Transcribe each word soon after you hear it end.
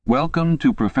Welcome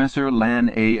to Professor Lan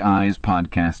AI's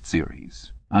podcast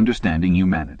series, Understanding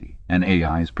Humanity, an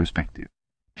AI's Perspective.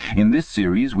 In this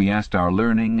series, we asked our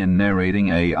learning and narrating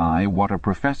AI what a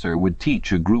professor would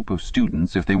teach a group of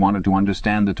students if they wanted to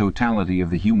understand the totality of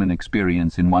the human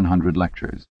experience in 100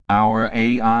 lectures. Our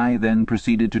AI then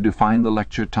proceeded to define the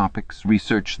lecture topics,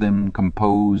 research them,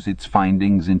 compose its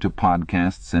findings into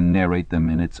podcasts, and narrate them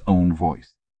in its own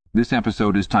voice. This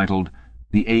episode is titled,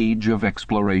 The Age of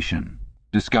Exploration,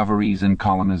 Discoveries and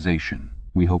Colonization.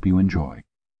 We hope you enjoy.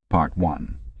 Part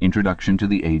 1. Introduction to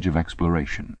the Age of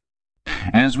Exploration.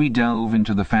 As we delve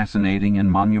into the fascinating and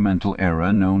monumental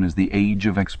era known as the Age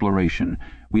of Exploration,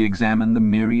 we examine the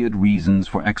myriad reasons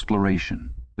for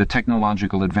exploration, the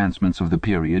technological advancements of the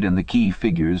period, and the key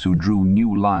figures who drew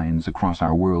new lines across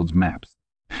our world's maps.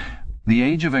 The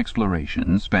Age of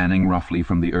Exploration, spanning roughly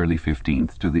from the early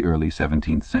 15th to the early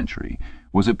 17th century,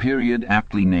 was a period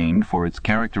aptly named for its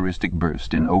characteristic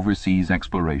burst in overseas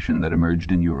exploration that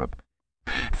emerged in Europe.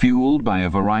 Fueled by a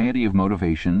variety of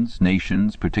motivations,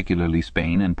 nations, particularly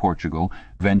Spain and Portugal,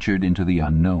 ventured into the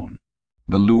unknown.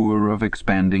 The lure of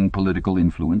expanding political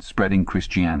influence, spreading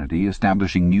Christianity,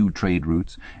 establishing new trade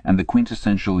routes, and the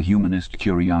quintessential humanist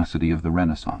curiosity of the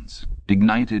Renaissance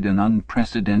ignited an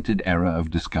unprecedented era of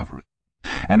discovery.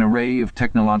 An array of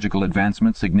technological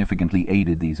advancements significantly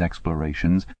aided these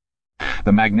explorations.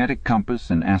 The magnetic compass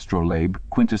and astrolabe,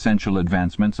 quintessential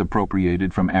advancements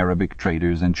appropriated from Arabic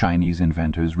traders and Chinese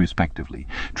inventors respectively,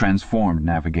 transformed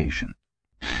navigation.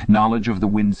 Knowledge of the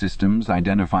wind systems,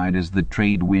 identified as the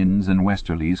Trade Winds and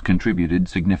Westerlies, contributed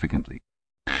significantly.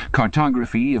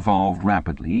 Cartography evolved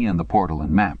rapidly, and the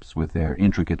Portolan maps, with their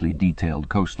intricately detailed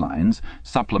coastlines,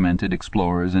 supplemented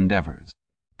explorers' endeavours.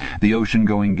 The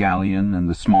ocean-going galleon and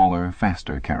the smaller,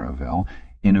 faster caravel,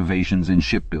 innovations in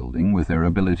shipbuilding, with their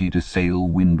ability to sail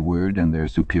windward and their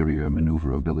superior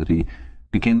manoeuvrability,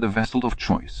 became the vessel of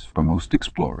choice for most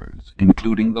explorers,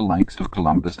 including the likes of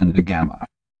Columbus and da Gama.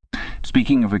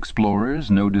 Speaking of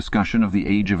explorers, no discussion of the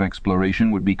Age of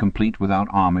Exploration would be complete without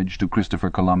homage to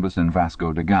Christopher Columbus and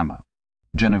Vasco da Gama.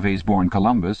 Genovese-born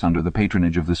Columbus, under the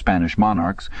patronage of the Spanish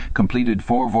monarchs, completed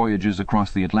 4 voyages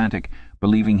across the Atlantic,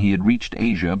 believing he had reached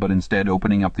Asia, but instead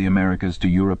opening up the Americas to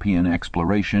European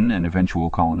exploration and eventual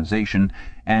colonization,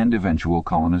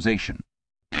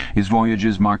 His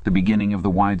voyages marked the beginning of the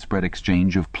widespread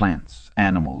exchange of plants,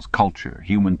 animals, culture,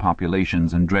 human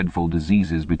populations, and dreadful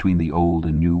diseases between the Old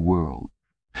and New World.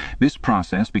 This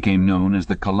process became known as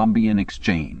the Columbian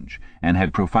Exchange, and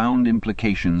had profound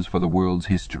implications for the world's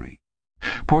history.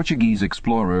 Portuguese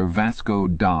explorer Vasco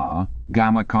da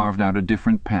Gama carved out a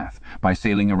different path by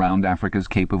sailing around Africa's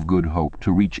Cape of Good Hope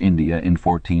to reach India in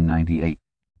 1498.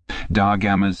 Da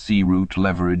Gama's sea route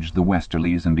leveraged the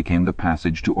Westerlies and became the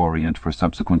passage to Orient for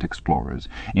subsequent explorers,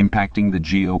 impacting the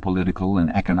geopolitical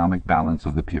and economic balance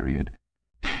of the period.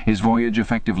 His voyage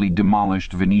effectively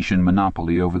demolished Venetian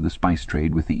monopoly over the spice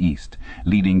trade with the East,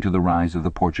 leading to the rise of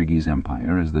the Portuguese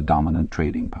Empire as the dominant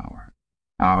trading power.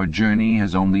 Our journey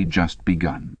has only just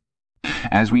begun.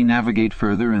 As we navigate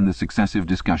further in the successive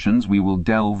discussions, we will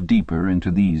delve deeper into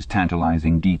these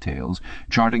tantalizing details,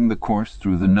 charting the course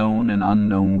through the known and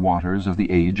unknown waters of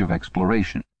the Age of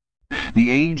Exploration.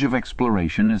 The Age of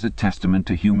Exploration is a testament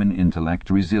to human intellect,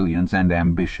 resilience, and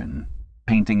ambition,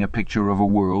 painting a picture of a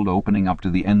world opening up to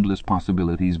the endless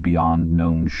possibilities beyond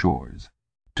known shores.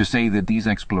 To say that these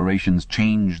explorations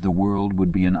changed the world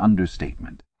would be an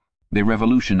understatement. They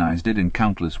revolutionized it in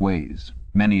countless ways,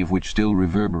 many of which still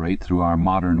reverberate through our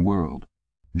modern world.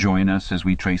 Join us as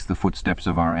we trace the footsteps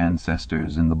of our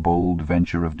ancestors in the bold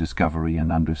venture of discovery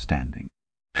and understanding.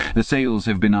 The sails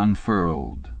have been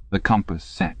unfurled, the compass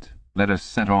set. Let us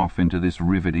set off into this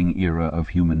riveting era of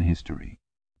human history.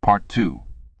 Part 2.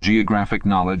 Geographic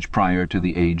knowledge prior to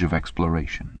the Age of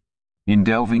Exploration. In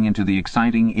delving into the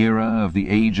exciting era of the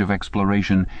Age of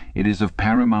Exploration, it is of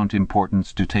paramount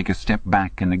importance to take a step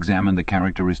back and examine the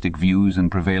characteristic views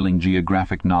and prevailing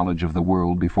geographic knowledge of the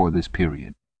world before this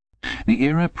period. The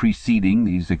era preceding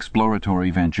these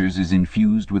exploratory ventures is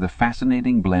infused with a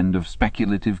fascinating blend of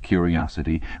speculative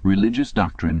curiosity, religious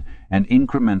doctrine, and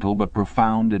incremental but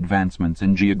profound advancements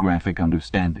in geographic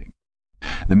understanding.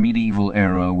 The medieval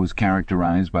era was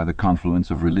characterized by the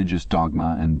confluence of religious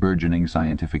dogma and burgeoning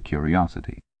scientific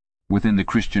curiosity. Within the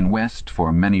Christian West,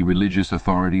 for many religious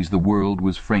authorities, the world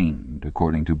was framed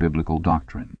according to biblical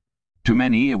doctrine. To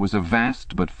many it was a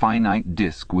vast but finite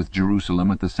disk with Jerusalem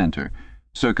at the center,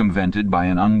 circumvented by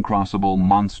an uncrossable,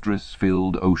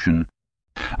 monstrous-filled ocean.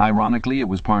 Ironically, it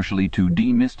was partially to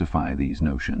demystify these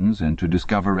notions and to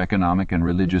discover economic and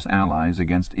religious allies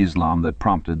against Islam that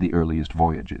prompted the earliest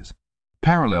voyages.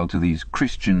 Parallel to these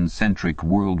Christian-centric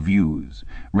worldviews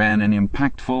ran an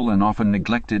impactful and often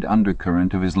neglected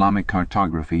undercurrent of Islamic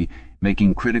cartography,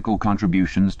 making critical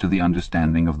contributions to the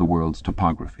understanding of the world's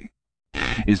topography.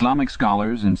 Islamic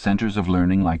scholars in centers of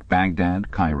learning like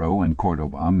Baghdad, Cairo, and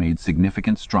Cordoba made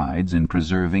significant strides in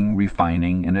preserving,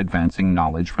 refining, and advancing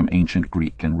knowledge from ancient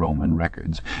Greek and Roman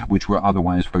records, which were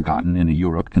otherwise forgotten in a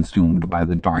Europe consumed by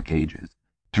the Dark Ages.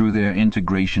 Through their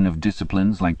integration of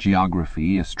disciplines like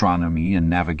geography, astronomy, and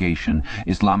navigation,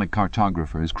 Islamic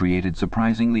cartographers created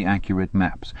surprisingly accurate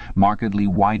maps, markedly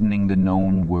widening the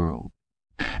known world.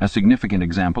 A significant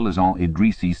example is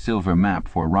al-Idrisi's silver map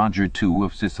for Roger II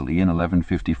of Sicily in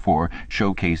 1154,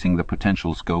 showcasing the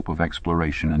potential scope of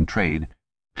exploration and trade.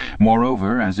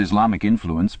 Moreover, as Islamic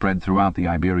influence spread throughout the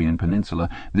Iberian Peninsula,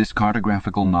 this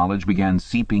cartographical knowledge began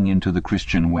seeping into the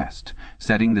Christian West,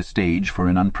 setting the stage for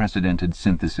an unprecedented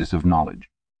synthesis of knowledge.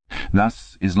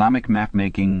 Thus, Islamic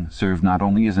map-making served not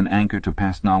only as an anchor to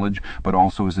past knowledge, but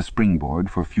also as a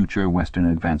springboard for future Western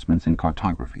advancements in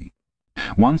cartography.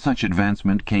 One such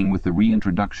advancement came with the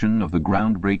reintroduction of the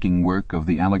groundbreaking work of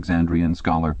the Alexandrian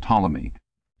scholar Ptolemy.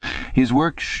 His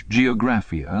work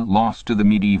Geographia, lost to the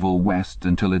medieval West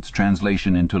until its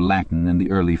translation into Latin in the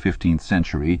early 15th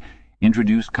century,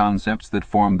 introduced concepts that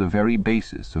formed the very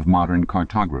basis of modern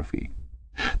cartography.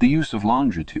 The use of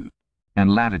longitude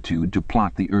and latitude to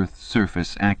plot the Earth's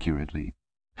surface accurately.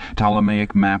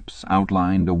 Ptolemaic maps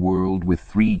outlined a world with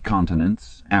 3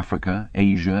 continents, Africa,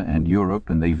 Asia, and Europe,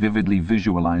 and they vividly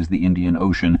visualized the Indian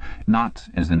Ocean not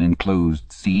as an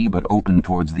enclosed sea, but open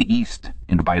towards the east,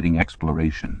 inviting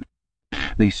exploration.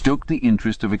 They stoked the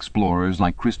interest of explorers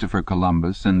like Christopher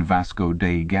Columbus and Vasco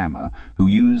da Gama, who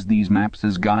used these maps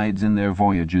as guides in their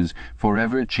voyages,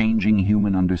 forever changing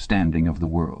human understanding of the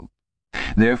world.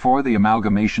 Therefore, the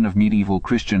amalgamation of medieval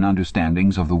Christian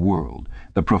understandings of the world,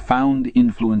 the profound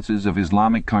influences of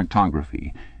Islamic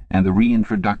cartography, and the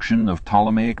reintroduction of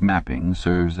Ptolemaic mapping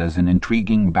serves as an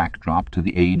intriguing backdrop to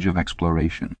the age of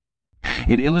exploration.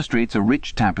 It illustrates a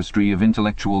rich tapestry of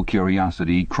intellectual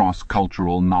curiosity,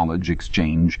 cross-cultural knowledge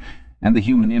exchange, and the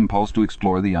human impulse to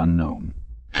explore the unknown.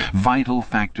 Vital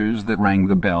factors that rang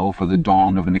the bell for the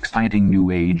dawn of an exciting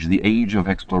new age, the age of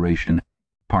exploration.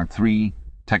 Part 3.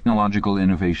 Technological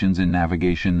innovations in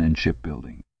navigation and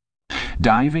shipbuilding.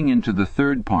 Diving into the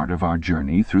third part of our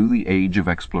journey through the age of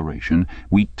exploration,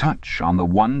 we touch on the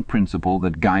one principle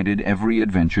that guided every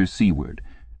adventure seaward: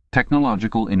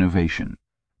 technological innovation.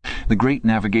 The great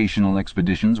navigational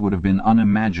expeditions would have been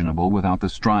unimaginable without the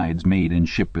strides made in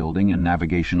shipbuilding and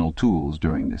navigational tools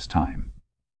during this time.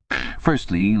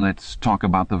 Firstly, let's talk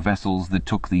about the vessels that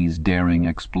took these daring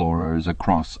explorers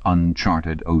across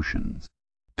uncharted oceans.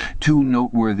 2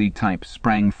 noteworthy types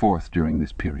sprang forth during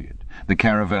this period: the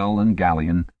caravel and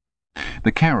galleon.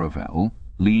 The caravel,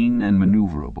 lean and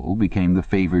manoeuvrable, became the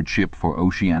favored ship for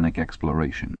oceanic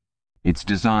exploration. Its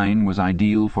design was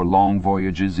ideal for long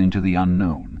voyages into the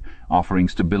unknown, offering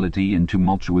stability in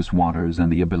tumultuous waters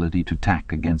and the ability to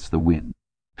tack against the wind.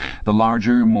 The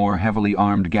larger, more heavily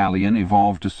armed galleon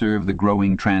evolved to serve the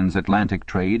growing transatlantic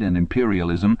trade and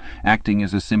imperialism, acting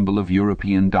as a symbol of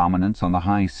European dominance on the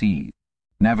high seas.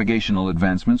 Navigational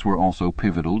advancements were also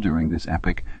pivotal during this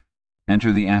epoch.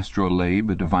 Enter the astrolabe,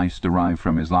 a device derived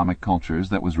from Islamic cultures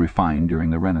that was refined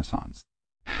during the Renaissance.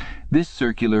 This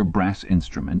circular brass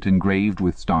instrument, engraved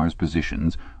with stars'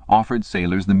 positions, offered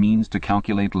sailors the means to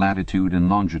calculate latitude and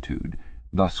longitude,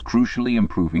 thus crucially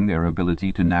improving their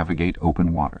ability to navigate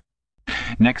open water.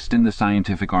 Next in the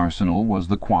scientific arsenal was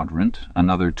the quadrant,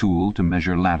 another tool to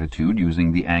measure latitude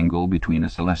using the angle between a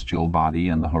celestial body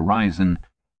and the horizon.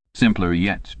 Simpler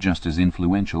yet just as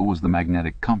influential was the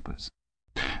magnetic compass.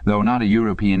 Though not a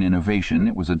European innovation,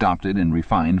 it was adopted and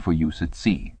refined for use at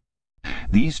sea.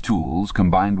 These tools,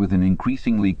 combined with an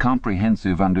increasingly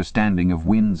comprehensive understanding of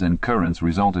winds and currents,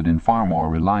 resulted in far more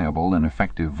reliable and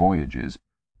effective voyages.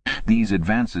 These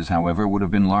advances, however, would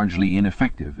have been largely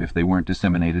ineffective if they weren't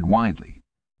disseminated widely.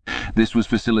 This was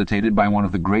facilitated by one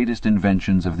of the greatest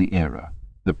inventions of the era,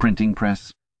 the printing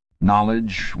press.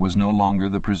 Knowledge was no longer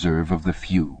the preserve of the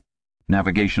few.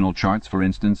 Navigational charts, for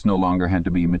instance, no longer had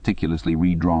to be meticulously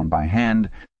redrawn by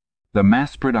hand. The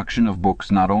mass production of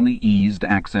books not only eased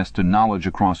access to knowledge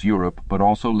across Europe, but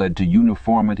also led to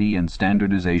uniformity and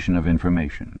standardization of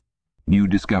information. New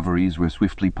discoveries were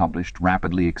swiftly published,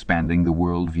 rapidly expanding the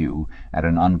world view at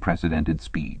an unprecedented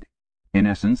speed. In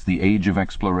essence, the age of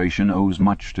exploration owes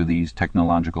much to these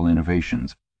technological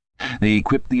innovations. They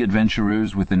equipped the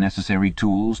adventurers with the necessary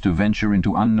tools to venture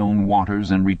into unknown waters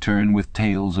and return with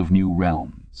tales of new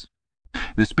realms.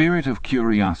 The spirit of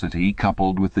curiosity,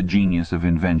 coupled with the genius of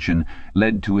invention,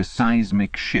 led to a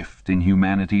seismic shift in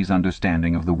humanity's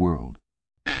understanding of the world.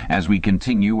 As we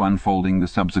continue unfolding the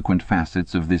subsequent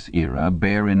facets of this era,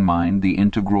 bear in mind the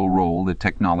integral role that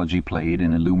technology played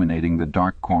in illuminating the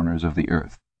dark corners of the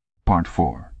earth. Part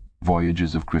 4.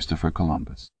 Voyages of Christopher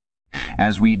Columbus.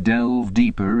 As we delve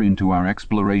deeper into our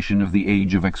exploration of the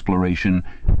Age of Exploration,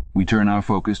 we turn our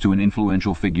focus to an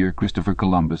influential figure, Christopher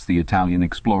Columbus, the Italian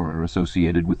explorer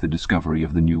associated with the discovery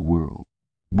of the New World.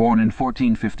 Born in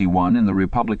 1451 in the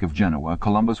Republic of Genoa,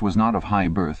 Columbus was not of high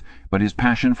birth, but his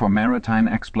passion for maritime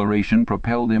exploration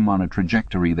propelled him on a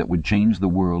trajectory that would change the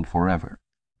world forever.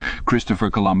 Christopher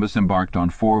Columbus embarked on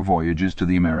 4 voyages to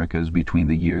the Americas between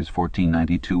the years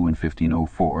 1492 and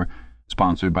 1504,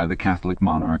 sponsored by the Catholic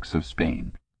monarchs of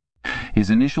Spain. His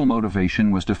initial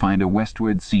motivation was to find a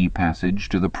westward sea passage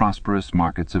to the prosperous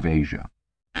markets of Asia.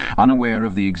 Unaware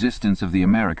of the existence of the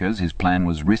Americas, his plan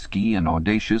was risky and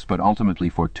audacious, but ultimately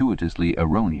fortuitously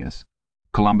erroneous.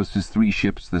 Columbus's 3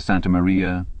 ships, the Santa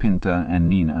Maria, Pinta, and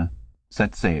Nina,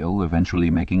 set sail, eventually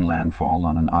making landfall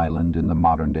on an island in the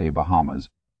modern-day Bahamas.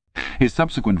 His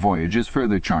subsequent voyages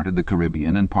further charted the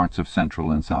Caribbean and parts of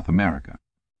Central and South America.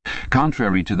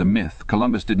 Contrary to the myth,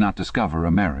 Columbus did not discover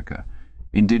America.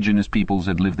 Indigenous peoples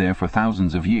had lived there for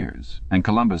thousands of years, and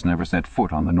Columbus never set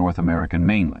foot on the North American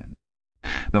mainland.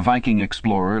 The Viking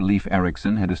explorer Leif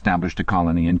Erikson had established a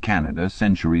colony in Canada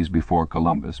centuries before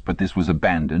Columbus, but this was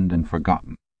abandoned and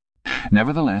forgotten.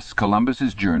 Nevertheless,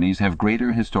 Columbus's journeys have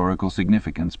greater historical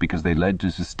significance because they led to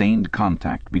sustained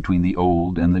contact between the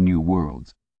Old and the New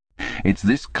Worlds. It's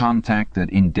this contact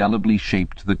that indelibly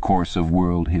shaped the course of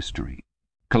world history.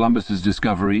 Columbus's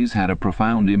discoveries had a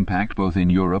profound impact both in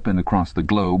Europe and across the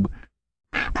globe.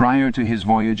 Prior to his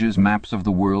voyages, maps of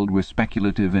the world were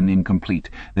speculative and incomplete,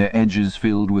 their edges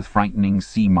filled with frightening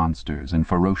sea monsters and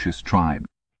ferocious tribes.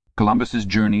 Columbus's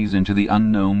journeys into the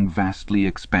unknown vastly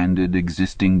expanded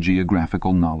existing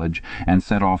geographical knowledge and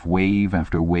set off wave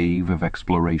after wave of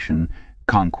exploration,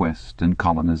 conquest, and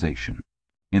colonization.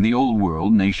 In the Old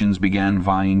World, nations began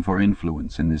vying for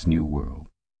influence in this New World.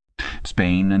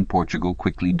 Spain and Portugal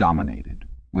quickly dominated,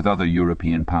 with other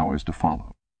European powers to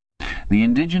follow. The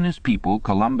indigenous people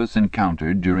Columbus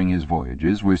encountered during his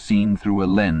voyages were seen through a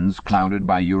lens clouded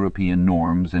by European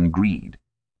norms and greed.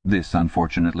 This,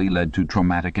 unfortunately, led to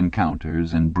traumatic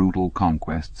encounters and brutal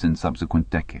conquests in subsequent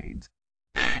decades.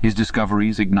 His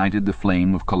discoveries ignited the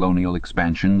flame of colonial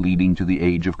expansion, leading to the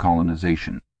Age of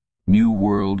Colonization. New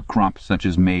World crops such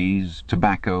as maize,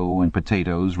 tobacco, and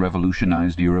potatoes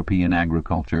revolutionized European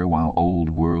agriculture, while Old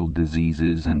World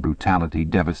diseases and brutality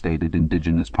devastated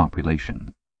indigenous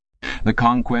populations. The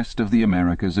conquest of the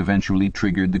Americas eventually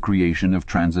triggered the creation of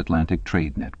transatlantic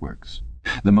trade networks,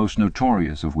 the most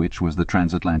notorious of which was the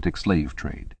transatlantic slave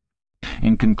trade.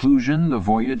 In conclusion, the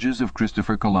voyages of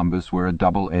Christopher Columbus were a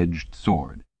double-edged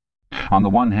sword. On the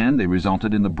one hand, they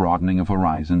resulted in the broadening of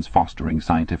horizons, fostering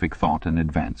scientific thought and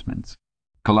advancements.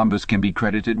 Columbus can be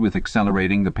credited with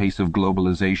accelerating the pace of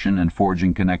globalization and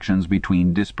forging connections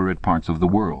between disparate parts of the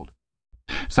world.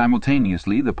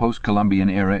 Simultaneously, the post-Columbian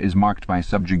era is marked by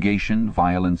subjugation,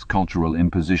 violence, cultural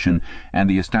imposition, and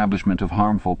the establishment of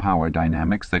harmful power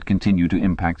dynamics that continue to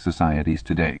impact societies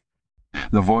today.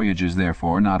 The voyages,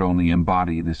 therefore, not only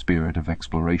embody the spirit of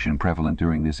exploration prevalent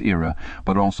during this era,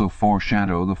 but also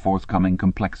foreshadow the forthcoming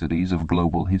complexities of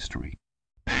global history.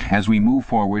 As we move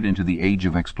forward into the Age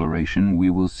of Exploration, we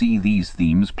will see these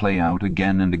themes play out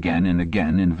again and again and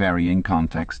again in varying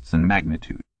contexts and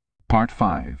magnitude. Part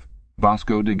 5.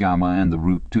 Vasco da Gama and the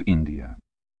Route to India.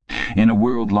 In a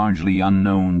world largely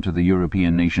unknown to the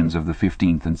European nations of the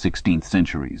 15th and 16th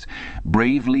centuries,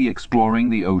 bravely exploring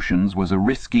the oceans was a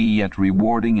risky yet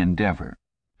rewarding endeavour.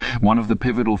 One of the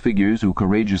pivotal figures who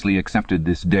courageously accepted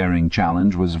this daring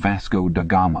challenge was Vasco da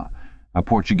Gama, a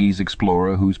Portuguese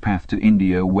explorer whose path to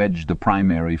India wedged the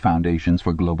primary foundations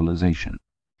for globalization.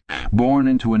 Born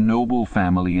into a noble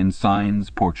family in Sines,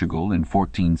 Portugal in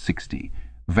 1460,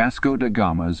 Vasco da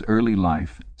Gama's early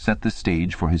life set the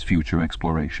stage for his future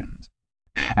explorations.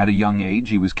 At a young age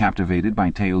he was captivated by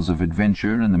tales of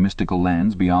adventure and the mystical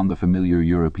lands beyond the familiar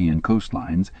European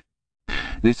coastlines.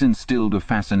 This instilled a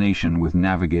fascination with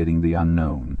navigating the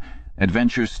unknown,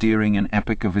 adventure steering an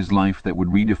epic of his life that would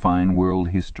redefine world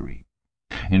history.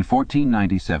 In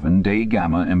 1497 da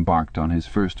Gama embarked on his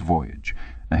first voyage,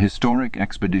 a historic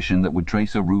expedition that would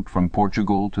trace a route from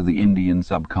Portugal to the Indian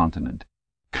subcontinent.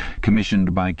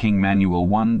 Commissioned by King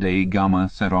Manuel I, da Gama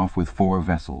set off with 4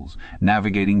 vessels,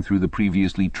 navigating through the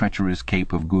previously treacherous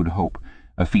Cape of Good Hope,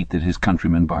 a feat that his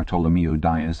countryman Bartolomeo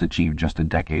Dias achieved just a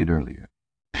decade earlier.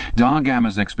 Da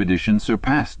Gama's expedition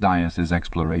surpassed Dias's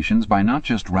explorations by not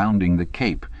just rounding the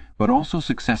Cape, but also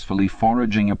successfully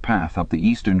foraging a path up the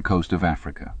eastern coast of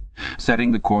Africa,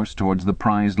 setting the course towards the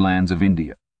prized lands of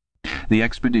India. The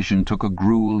expedition took a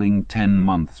grueling 10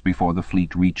 months before the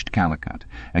fleet reached Calicut,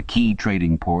 a key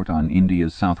trading port on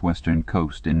India's southwestern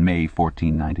coast, in May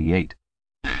 1498.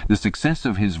 The success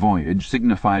of his voyage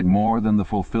signified more than the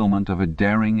fulfillment of a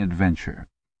daring adventure.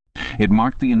 It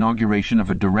marked the inauguration of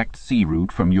a direct sea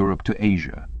route from Europe to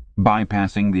Asia,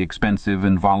 bypassing the expensive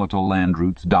and volatile land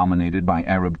routes dominated by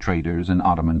Arab traders and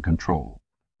Ottoman control.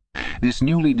 This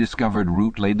newly discovered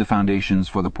route laid the foundations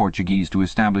for the Portuguese to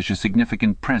establish a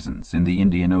significant presence in the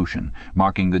Indian Ocean,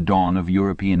 marking the dawn of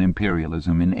European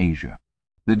imperialism in Asia.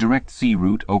 The direct sea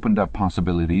route opened up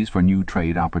possibilities for new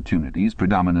trade opportunities,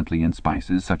 predominantly in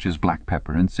spices such as black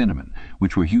pepper and cinnamon,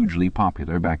 which were hugely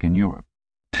popular back in Europe.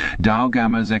 Da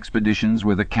Gama's expeditions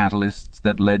were the catalysts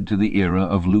that led to the era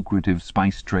of lucrative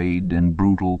spice trade and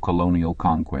brutal colonial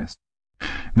conquest.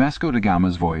 Vasco da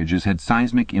Gama's voyages had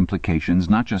seismic implications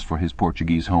not just for his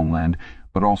Portuguese homeland,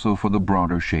 but also for the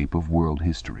broader shape of world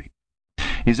history.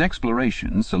 His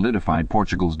explorations solidified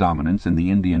Portugal's dominance in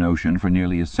the Indian Ocean for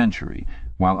nearly a century,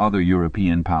 while other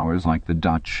European powers like the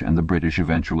Dutch and the British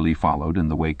eventually followed in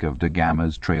the wake of da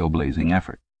Gama's trailblazing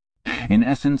effort. In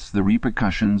essence, the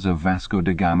repercussions of Vasco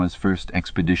da Gama's first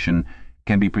expedition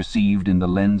can be perceived in the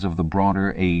lens of the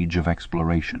broader age of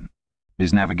exploration.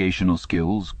 His navigational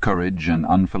skills, courage, and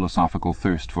unphilosophical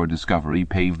thirst for discovery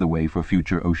paved the way for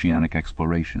future oceanic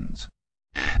explorations.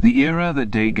 The era that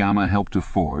da Gama helped to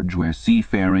forge, where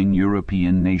seafaring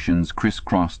European nations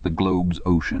crisscrossed the globe's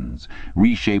oceans,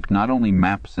 reshaped not only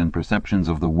maps and perceptions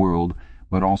of the world,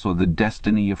 but also the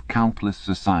destiny of countless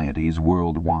societies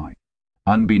worldwide.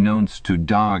 Unbeknownst to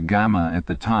da Gama at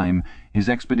the time, his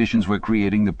expeditions were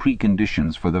creating the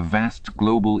preconditions for the vast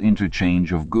global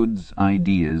interchange of goods,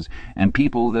 ideas, and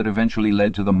people that eventually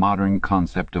led to the modern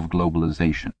concept of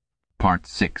globalization. Part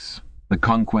 6. The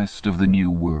Conquest of the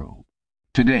New World.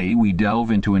 Today we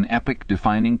delve into an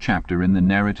epic-defining chapter in the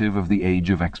narrative of the Age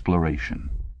of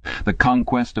Exploration. The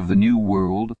Conquest of the New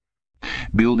World.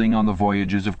 Building on the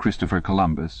voyages of Christopher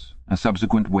Columbus, a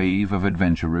subsequent wave of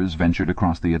adventurers ventured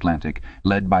across the Atlantic,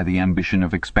 led by the ambition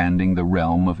of expanding the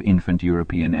realm of infant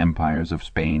European empires of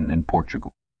Spain and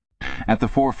Portugal. At the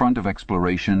forefront of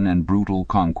exploration and brutal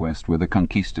conquest were the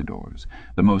conquistadors,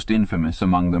 the most infamous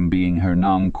among them being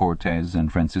Hernán Cortés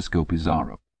and Francisco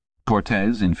Pizarro.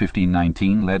 Cortés, in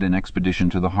 1519, led an expedition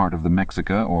to the heart of the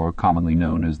Mexica, or commonly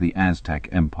known as the Aztec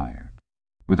Empire.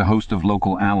 With a host of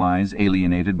local allies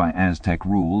alienated by Aztec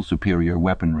rule, superior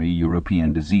weaponry,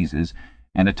 European diseases,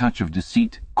 and a touch of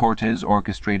deceit, Cortés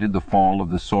orchestrated the fall of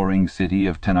the soaring city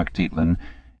of Tenochtitlan,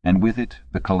 and with it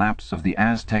the collapse of the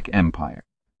Aztec Empire.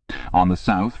 On the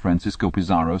south, Francisco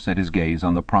Pizarro set his gaze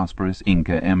on the prosperous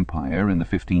Inca Empire in the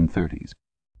 1530s.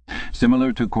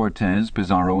 Similar to Cortés,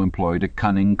 Pizarro employed a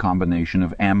cunning combination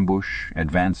of ambush,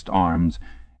 advanced arms,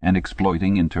 and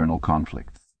exploiting internal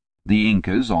conflicts. The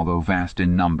Incas, although vast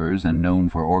in numbers and known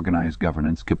for organized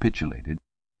governance, capitulated.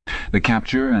 The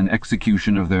capture and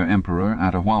execution of their emperor,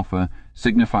 Atahualpa,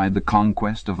 signified the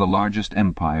conquest of the largest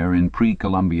empire in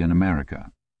pre-Columbian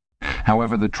America.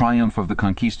 However, the triumph of the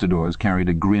conquistadors carried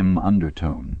a grim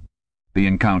undertone. The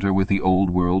encounter with the Old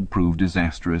World proved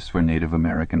disastrous for Native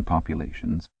American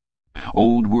populations.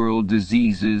 Old World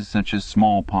diseases such as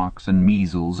smallpox and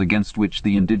measles, against which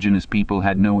the indigenous people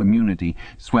had no immunity,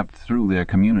 swept through their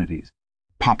communities.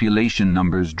 Population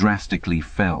numbers drastically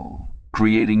fell,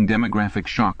 creating demographic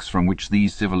shocks from which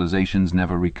these civilizations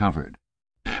never recovered.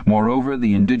 Moreover,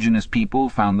 the indigenous people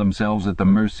found themselves at the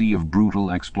mercy of brutal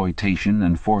exploitation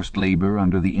and forced labor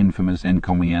under the infamous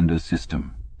encomienda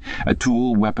system, a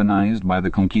tool weaponized by the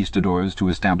conquistadors to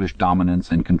establish dominance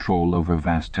and control over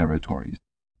vast territories.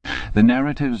 The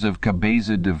narratives of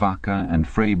Cabeza de Vaca and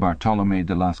Fray Bartolomé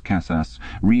de las Casas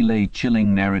relay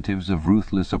chilling narratives of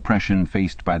ruthless oppression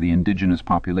faced by the indigenous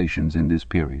populations in this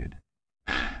period.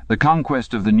 The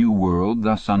conquest of the New World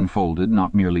thus unfolded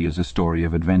not merely as a story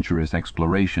of adventurous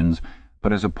explorations,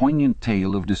 but as a poignant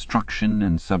tale of destruction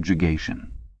and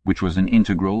subjugation, which was an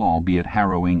integral, albeit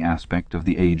harrowing, aspect of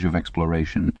the Age of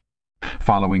Exploration.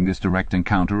 Following this direct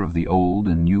encounter of the Old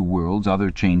and New Worlds, other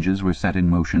changes were set in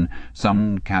motion,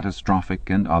 some catastrophic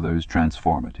and others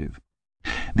transformative.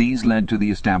 These led to the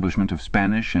establishment of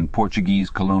Spanish and Portuguese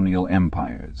colonial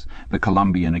empires, the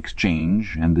Columbian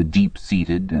Exchange, and the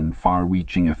deep-seated and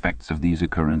far-reaching effects of these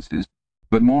occurrences,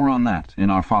 but more on that in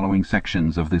our following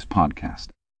sections of this podcast.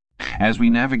 As we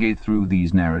navigate through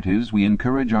these narratives, we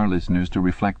encourage our listeners to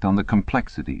reflect on the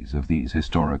complexities of these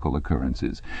historical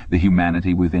occurrences, the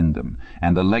humanity within them,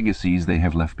 and the legacies they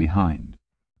have left behind.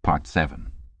 Part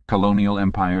 7. Colonial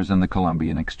Empires and the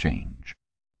Columbian Exchange.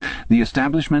 The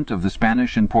establishment of the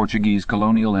Spanish and Portuguese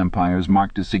colonial empires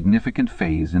marked a significant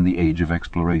phase in the age of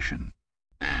exploration.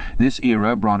 This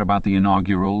era brought about the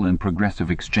inaugural and progressive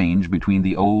exchange between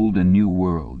the Old and New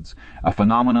Worlds, a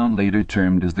phenomenon later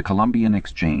termed as the Columbian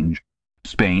Exchange.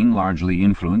 Spain, largely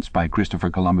influenced by Christopher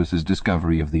Columbus's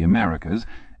discovery of the Americas,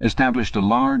 established a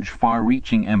large,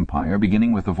 far-reaching empire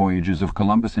beginning with the voyages of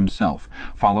Columbus himself,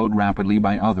 followed rapidly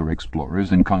by other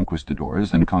explorers and conquistadors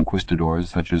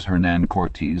such as Hernán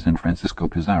Cortés and Francisco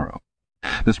Pizarro.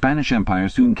 The Spanish Empire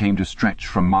soon came to stretch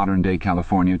from modern-day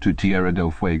California to Tierra del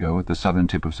Fuego at the southern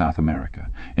tip of South America,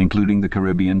 including the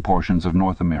Caribbean portions of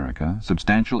North America,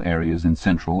 substantial areas in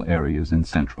Central,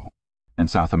 and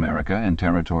South America, and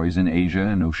territories in Asia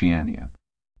and Oceania.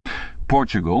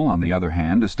 Portugal, on the other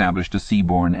hand, established a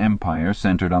seaborne empire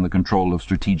centered on the control of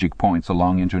strategic points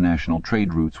along international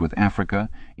trade routes with Africa,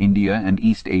 India, and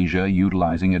East Asia,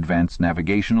 utilizing advanced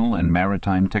navigational and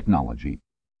maritime technology.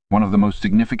 One of the most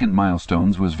significant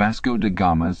milestones was Vasco da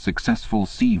Gama's successful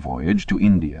sea voyage to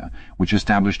India, which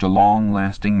established a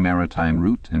long-lasting maritime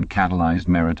route and catalyzed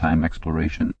maritime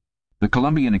exploration. The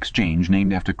Columbian Exchange,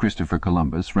 named after Christopher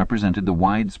Columbus, represented the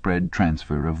widespread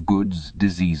transfer of goods,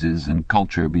 diseases, and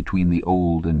culture between the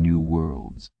Old and New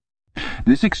Worlds.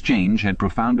 This exchange had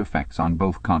profound effects on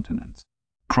both continents.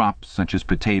 Crops such as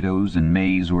potatoes and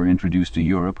maize were introduced to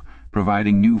Europe,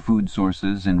 providing new food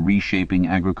sources and reshaping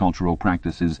agricultural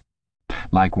practices.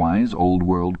 Likewise, Old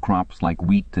World crops like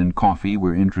wheat and coffee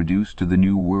were introduced to the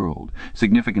New World,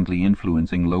 significantly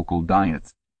influencing local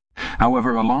diets.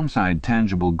 However, alongside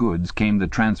tangible goods came the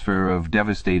transfer of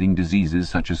devastating diseases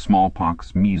such as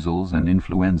smallpox, measles, and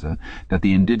influenza that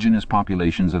the indigenous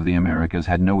populations of the Americas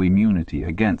had no immunity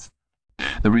against.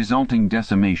 The resulting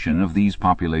decimation of these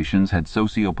populations had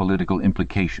socio-political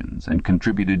implications and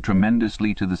contributed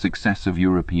tremendously to the success of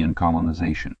European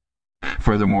colonization.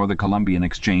 Furthermore, the Columbian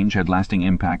Exchange had lasting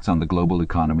impacts on the global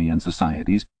economy and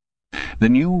societies. The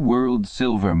New World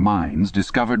silver mines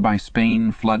discovered by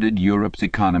Spain flooded Europe's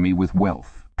economy with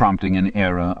wealth, prompting an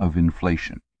era of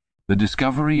inflation. The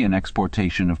discovery and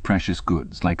exportation of precious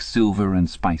goods like silver and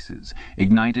spices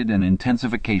ignited an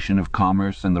intensification of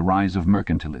commerce and the rise of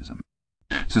mercantilism.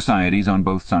 Societies on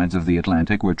both sides of the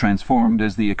Atlantic were transformed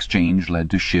as the exchange led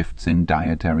to shifts in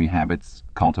dietary habits,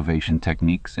 cultivation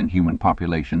techniques, and human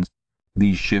populations.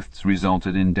 These shifts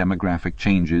resulted in demographic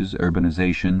changes,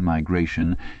 urbanization,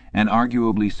 migration, and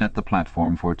arguably set the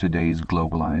platform for today's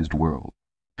globalized world.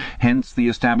 Hence, the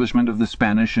establishment of the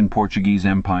Spanish and Portuguese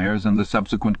empires and the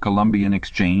subsequent Columbian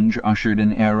Exchange ushered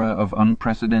an era of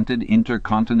unprecedented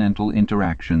intercontinental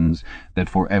interactions that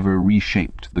forever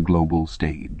reshaped the global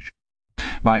stage.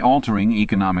 By altering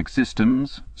economic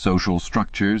systems, social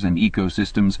structures, and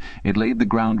ecosystems, it laid the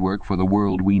groundwork for the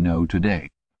world we know today.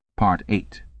 Part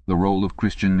 8. The role of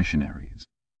Christian missionaries.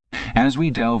 As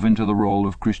we delve into the role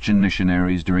of Christian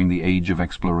missionaries during the age of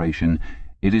exploration,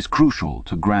 it is crucial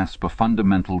to grasp a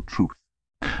fundamental truth.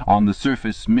 On the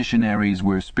surface, missionaries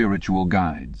were spiritual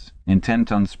guides,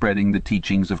 intent on spreading the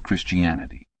teachings of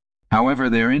Christianity. However,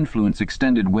 their influence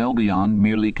extended well beyond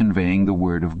merely conveying the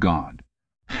Word of God.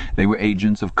 They were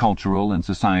agents of cultural and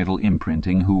societal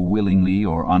imprinting who willingly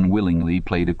or unwillingly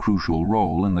played a crucial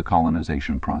role in the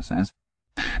colonization process.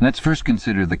 Let's first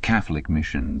consider the Catholic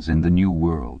missions in the New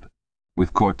World.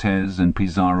 With Cortés and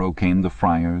Pizarro came the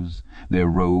friars, their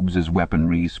robes as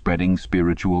weaponry spreading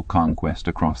spiritual conquest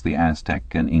across the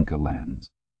Aztec and Inca lands.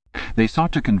 They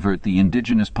sought to convert the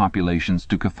indigenous populations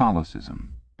to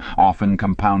Catholicism, often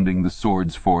compounding the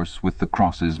sword's force with the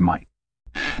cross's might.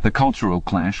 The cultural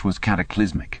clash was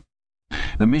cataclysmic.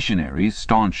 The missionaries,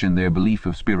 staunch in their belief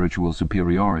of spiritual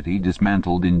superiority,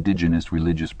 dismantled indigenous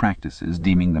religious practices,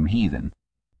 deeming them heathen.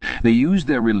 They used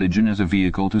their religion as a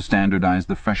vehicle to standardize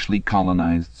the freshly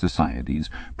colonized societies,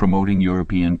 promoting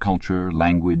European culture,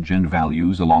 language, and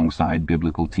values alongside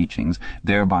biblical teachings,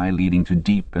 thereby leading to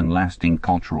deep and lasting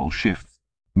cultural shifts.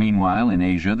 Meanwhile, in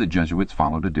Asia, the Jesuits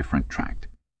followed a different track.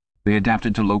 They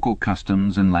adapted to local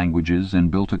customs and languages and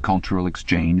built a cultural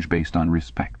exchange based on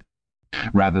respect.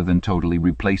 Rather than totally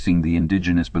replacing the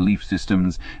indigenous belief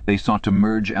systems, they sought to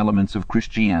merge elements of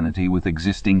Christianity with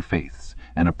existing faiths,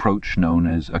 an approach known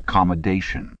as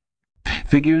accommodation.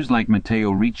 Figures like Matteo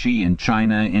Ricci in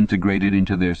China integrated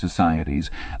into their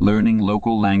societies, learning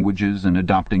local languages and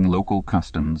adopting local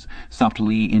customs,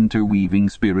 subtly interweaving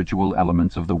spiritual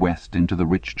elements of the West into the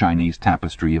rich Chinese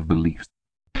tapestry of beliefs.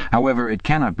 However, it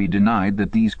cannot be denied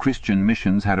that these Christian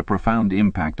missions had a profound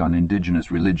impact on indigenous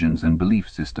religions and belief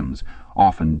systems,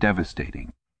 often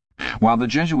devastating. While the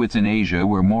Jesuits in Asia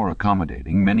were more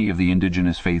accommodating, many of the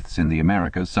indigenous faiths in the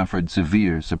Americas suffered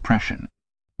severe suppression.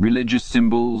 Religious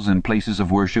symbols and places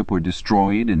of worship were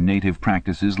destroyed, and native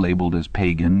practices labeled as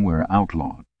pagan were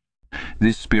outlawed.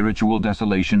 This spiritual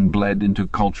desolation bled into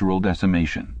cultural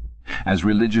decimation, as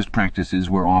religious practices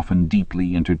were often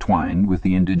deeply intertwined with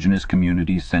the indigenous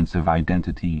community's sense of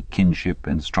identity, kinship,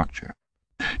 and structure.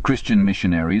 Christian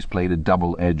missionaries played a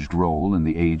double-edged role in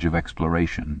the age of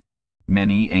exploration.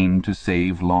 Many aimed to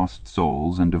save lost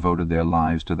souls and devoted their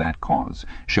lives to that cause,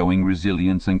 showing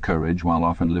resilience and courage while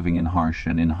often living in harsh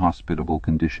and inhospitable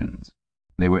conditions.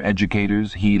 They were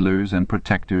educators, healers, and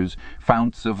protectors,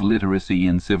 founts of literacy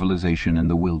and civilization in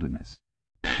the wilderness.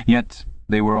 Yet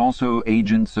they were also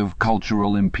agents of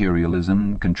cultural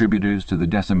imperialism, contributors to the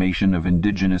decimation of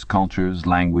indigenous cultures,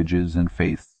 languages, and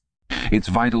faiths. It's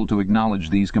vital to acknowledge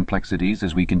these complexities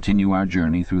as we continue our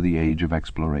journey through the age of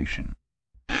exploration.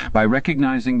 By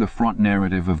recognizing the front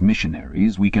narrative of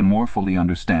missionaries, we can more fully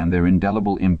understand their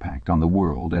indelible impact on the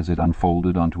world as it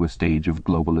unfolded onto a stage of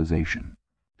globalization.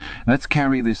 Let's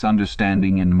carry this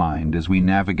understanding in mind as we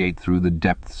navigate through the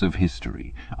depths of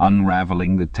history,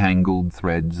 unraveling the tangled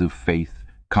threads of faith,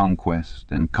 conquest,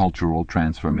 and cultural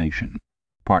transformation.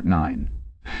 Part 9.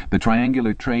 The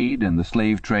Triangular Trade and the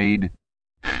Slave Trade.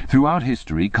 Throughout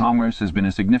history, commerce has been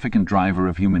a significant driver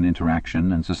of human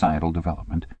interaction and societal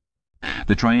development.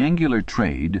 The triangular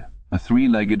trade, a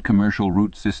three-legged commercial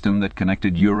route system that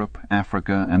connected Europe,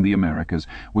 Africa, and the Americas,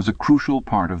 was a crucial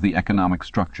part of the economic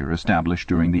structure established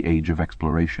during the Age of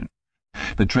Exploration.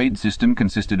 The trade system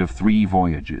consisted of 3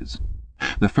 voyages.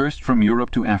 The first from Europe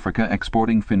to Africa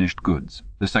exporting finished goods,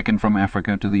 the second from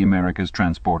Africa to the Americas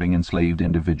transporting enslaved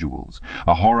individuals,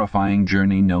 a horrifying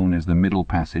journey known as the Middle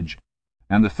Passage,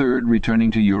 and the third returning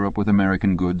to Europe with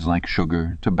American goods like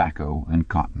sugar, tobacco, and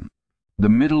cotton. The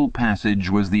Middle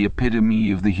Passage was the epitome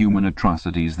of the human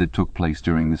atrocities that took place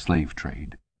during the slave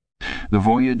trade. The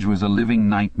voyage was a living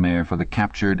nightmare for the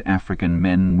captured African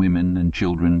men, women, and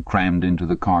children crammed into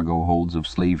the cargo holds of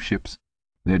slave ships.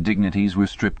 Their dignities were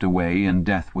stripped away, and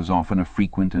death was often a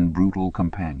frequent and brutal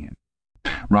companion.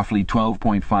 Roughly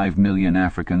 12.5 million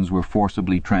Africans were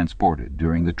forcibly transported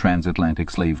during the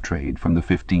transatlantic slave trade from the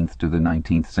 15th to the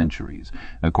 19th centuries,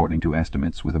 according to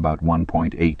estimates, with about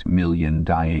 1.8 million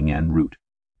dying en route.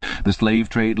 The slave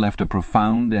trade left a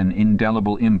profound and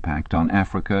indelible impact on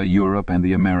Africa, Europe, and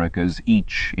the Americas,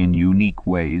 each in unique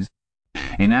ways.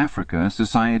 In Africa,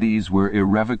 societies were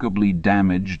irrevocably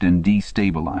damaged and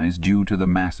destabilized due to the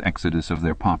mass exodus of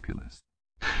their populace.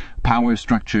 Power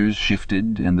structures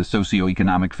shifted and the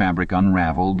socio-economic fabric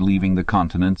unraveled, leaving the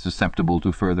continent susceptible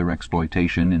to further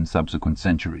exploitation in subsequent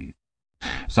centuries.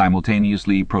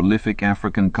 Simultaneously, prolific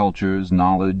African cultures,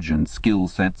 knowledge, and skill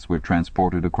sets were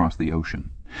transported across the ocean,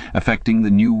 affecting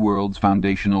the New World's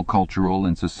foundational cultural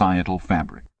and societal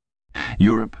fabric.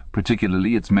 Europe,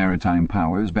 particularly its maritime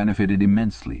powers, benefited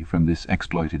immensely from this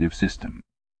exploitative system.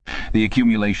 The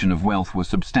accumulation of wealth was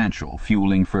substantial,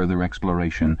 fueling further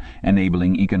exploration,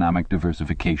 enabling economic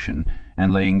diversification,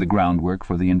 and laying the groundwork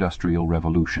for the Industrial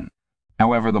Revolution.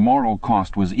 However, the moral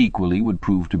cost would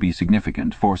prove to be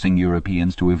significant, forcing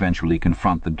Europeans to eventually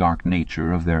confront the dark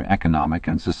nature of their economic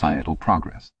and societal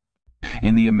progress.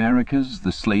 In the Americas,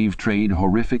 the slave trade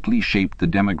horrifically shaped the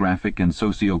demographic and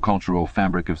socio-cultural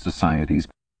fabric of societies.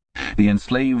 The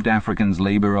enslaved Africans'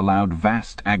 labor allowed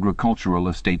vast agricultural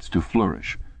estates to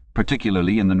flourish,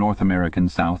 particularly in the North American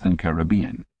South and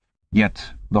Caribbean.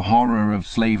 Yet the horror of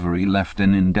slavery left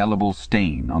an indelible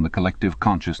stain on the collective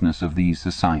consciousness of these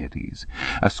societies,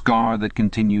 a scar that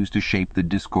continues to shape the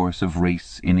discourse of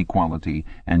race, inequality,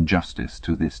 and justice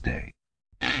to this day.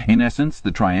 In essence,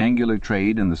 the triangular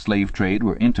trade and the slave trade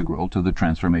were integral to the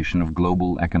transformation of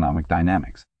global economic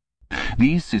dynamics.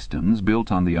 These systems,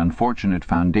 built on the unfortunate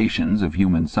foundations of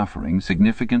human suffering,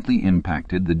 significantly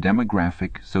impacted the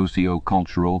demographic,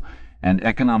 socio-cultural, and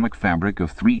economic fabric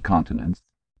of 3 continents.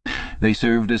 They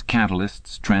served as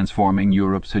catalysts, transforming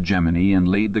Europe's hegemony, and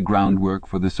laid the groundwork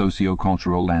for the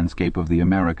socio-cultural landscape of the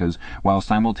Americas, while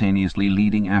simultaneously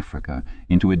leading Africa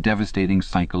into a devastating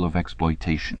cycle of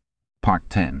exploitation. Part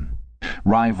 10.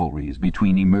 Rivalries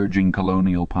between emerging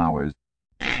colonial powers.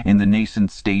 In the nascent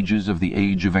stages of the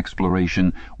Age of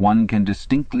Exploration, one can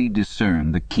distinctly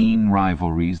discern the keen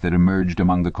rivalries that emerged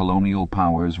among the colonial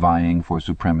powers vying for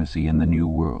supremacy in the New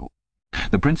World.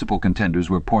 The principal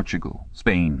contenders were Portugal,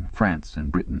 Spain, France,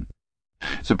 and Britain.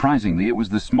 Surprisingly, it was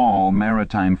the small,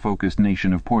 maritime-focused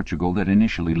nation of Portugal that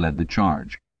initially led the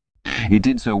charge. It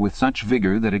did so with such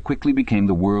vigor that it quickly became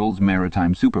the world's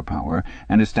maritime superpower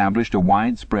and established a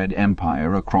widespread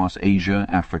empire across Asia,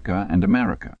 Africa, and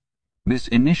America. This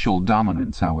initial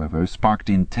dominance, however, sparked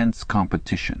intense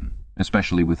competition,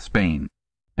 especially with Spain,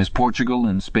 as Portugal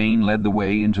and Spain led the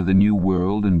way into the New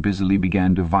World and busily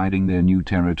began dividing their new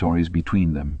territories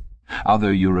between them.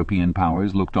 Other European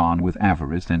powers looked on with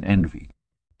avarice and envy.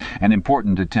 An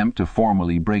important attempt to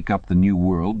formally break up the New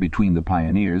World between the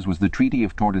pioneers was the Treaty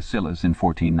of Tordesillas in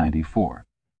 1494.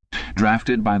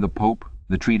 Drafted by the Pope,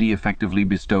 the treaty effectively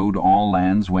bestowed all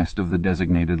lands west of the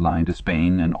designated line to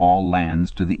Spain and all lands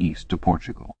to the east to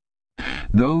Portugal.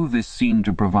 Though this seemed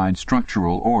to provide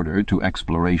structural order to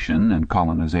exploration and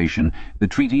colonization, the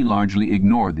treaty largely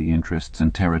ignored the interests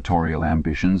and territorial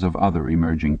ambitions of other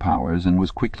emerging powers and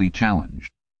was quickly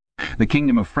challenged. The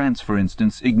Kingdom of France, for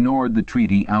instance, ignored the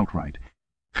treaty outright.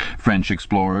 French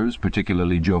explorers,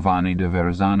 particularly Giovanni de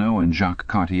Verrazano and Jacques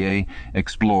Cartier,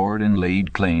 explored and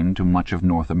laid claim to much of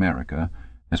North America,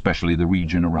 especially the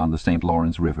region around the St.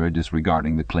 Lawrence River,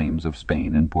 disregarding the claims of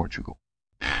Spain and Portugal.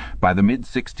 By the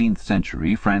mid-16th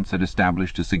century, France had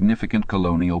established a significant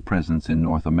colonial presence in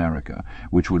North America,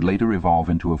 which would later evolve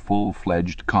into a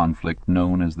full-fledged conflict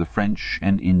known as the French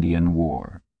and Indian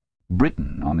War.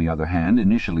 Britain, on the other hand,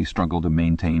 initially struggled to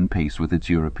maintain pace with its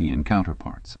European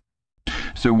counterparts.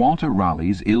 Sir Walter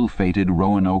Raleigh's ill-fated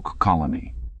Roanoke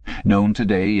colony, known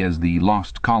today as the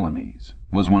Lost Colonies,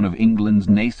 was one of England's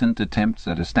nascent attempts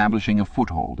at establishing a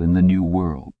foothold in the New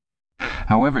World.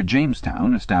 However,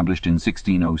 Jamestown, established in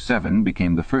 1607,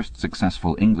 became the first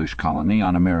successful English colony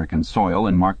on American soil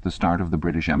and marked the start of the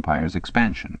British Empire's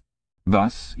expansion.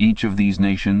 Thus, each of these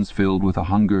nations, filled with a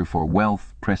hunger for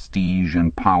wealth, prestige,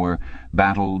 and power,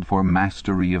 battled for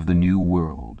mastery of the New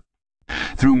World.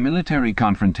 Through military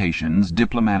confrontations,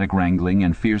 diplomatic wrangling,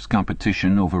 and fierce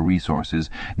competition over resources,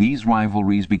 these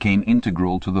rivalries became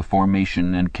integral to the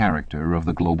formation and character of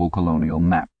the global colonial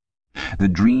map. The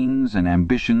dreams and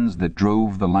ambitions that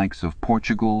drove the likes of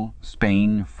Portugal,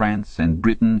 Spain, France, and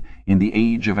Britain in the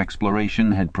age of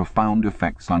exploration had profound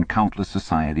effects on countless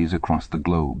societies across the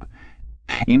globe.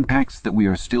 Impacts that we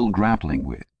are still grappling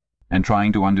with and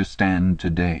trying to understand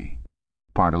today.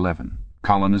 Part 11.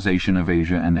 Colonization of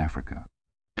Asia and Africa.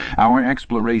 Our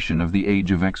exploration of the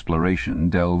Age of Exploration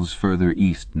delves further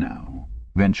east now,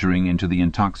 venturing into the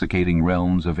intoxicating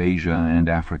realms of Asia and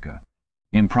Africa.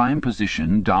 In prime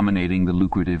position, dominating the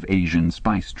lucrative Asian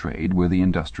spice trade, were the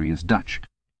industrious Dutch.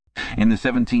 In the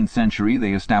 17th century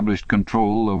they established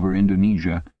control over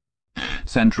Indonesia.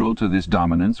 Central to this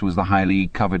dominance was the highly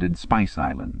coveted Spice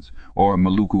Islands, or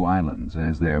Maluku Islands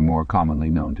as they are more commonly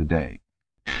known today.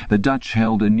 The Dutch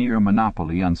held a near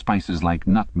monopoly on spices like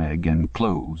nutmeg and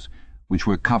cloves, which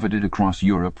were coveted across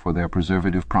Europe for their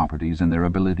preservative properties and their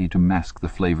ability to mask the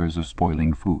flavors of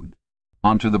spoiling food.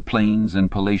 Onto the plains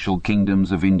and palatial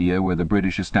kingdoms of India, where the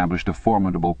British established a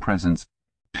formidable presence.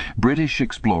 British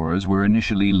explorers were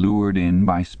initially lured in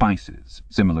by spices,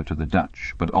 similar to the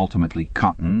Dutch, but ultimately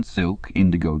cotton, silk,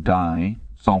 indigo dye,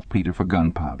 saltpeter for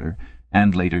gunpowder,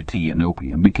 and later tea and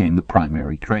opium became the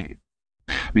primary trade.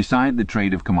 Beside the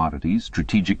trade of commodities,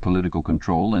 strategic political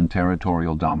control and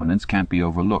territorial dominance can't be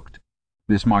overlooked.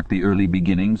 This marked the early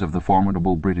beginnings of the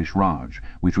formidable British Raj,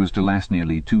 which was to last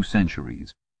nearly 2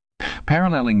 centuries.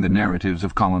 Paralleling the narratives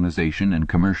of colonization and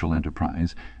commercial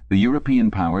enterprise, the European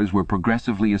powers were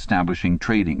progressively establishing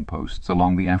trading posts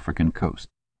along the African coast.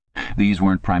 These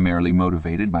weren't primarily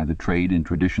motivated by the trade in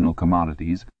traditional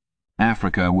commodities.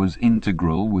 Africa was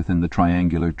integral within the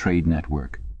triangular trade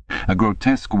network, a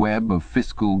grotesque web of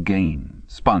fiscal gain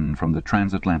spun from the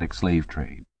transatlantic slave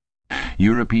trade.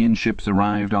 European ships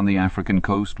arrived on the African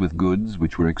coast with goods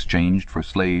which were exchanged for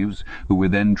slaves, who were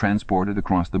then transported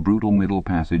across the brutal Middle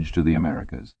Passage to the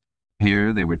Americas.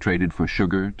 Here they were traded for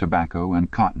sugar, tobacco,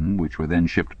 and cotton, which were then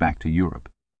shipped back to Europe.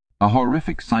 A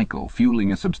horrific cycle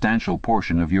fueling a substantial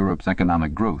portion of Europe's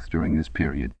economic growth during this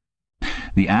period.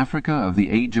 The Africa of the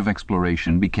Age of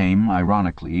Exploration became,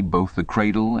 ironically, both the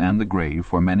cradle and the grave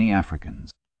for many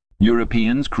Africans.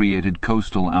 Europeans created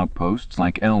coastal outposts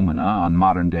like Elmina on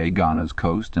modern-day Ghana's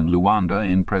coast and Luanda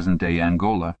in present-day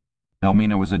Angola.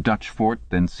 Elmina was a Dutch fort,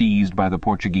 then seized by the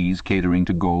Portuguese, catering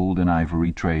to gold and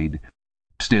ivory trade.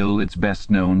 Still, it's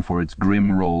best known for its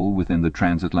grim role within the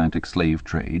transatlantic slave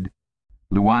trade.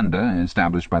 Luanda,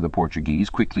 established by the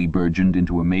Portuguese, quickly burgeoned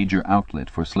into a major outlet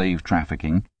for slave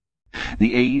trafficking.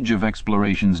 The Age of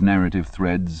Exploration's narrative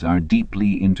threads are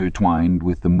deeply intertwined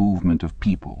with the movement of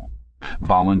people,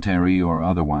 voluntary or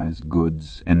otherwise,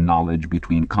 goods and knowledge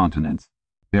between continents.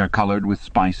 They are colored with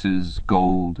spices,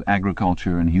 gold,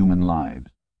 agriculture, and human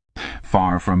lives.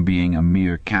 Far from being a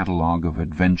mere catalogue of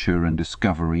adventure and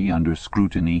discovery under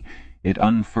scrutiny, it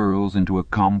unfurls into a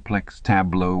complex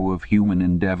tableau of human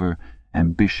endeavour,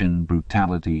 ambition,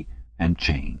 brutality, and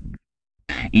change.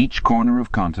 Each corner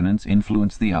of continents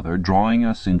influenced the other, drawing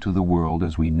us into the world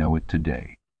as we know it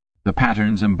today. The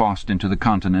patterns embossed into the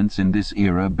continents in this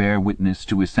era bear witness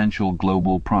to essential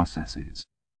global processes.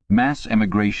 Mass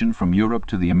emigration from Europe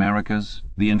to the Americas,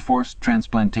 the enforced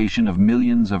transplantation of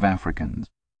millions of Africans,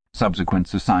 subsequent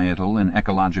societal and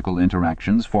ecological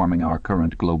interactions forming our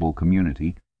current global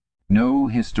community. No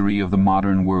history of the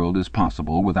modern world is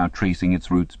possible without tracing its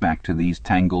roots back to these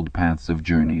tangled paths of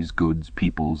journeys, goods,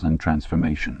 peoples, and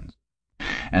transformations.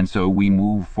 And so we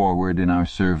move forward in our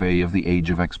survey of the Age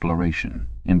of Exploration,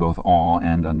 in both awe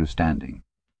and understanding.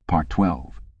 Part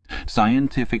 12.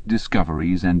 Scientific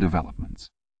Discoveries and Developments.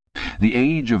 The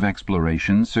Age of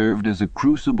Exploration served as a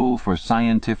crucible for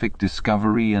scientific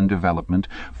discovery and development,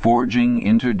 forging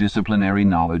interdisciplinary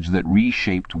knowledge that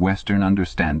reshaped Western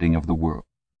understanding of the world.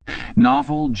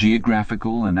 Novel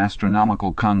geographical and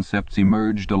astronomical concepts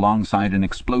emerged alongside an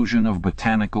explosion of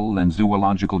botanical and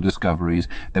zoological discoveries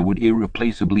that would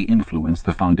irreplaceably influence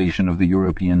the foundation of the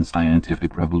European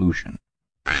scientific revolution.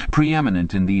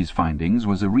 Preeminent in these findings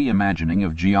was a reimagining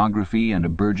of geography and a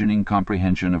burgeoning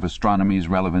comprehension of astronomy's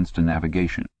relevance to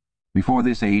navigation. Before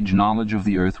this age, knowledge of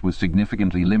the Earth was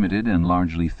significantly limited and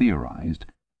largely theorized.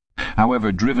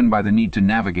 However, driven by the need to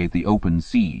navigate the open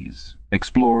seas,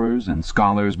 explorers and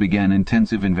scholars began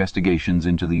intensive investigations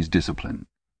into these disciplines.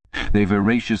 They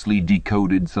voraciously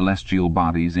decoded celestial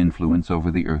bodies' influence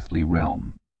over the earthly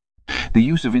realm. The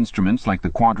use of instruments like the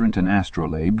quadrant and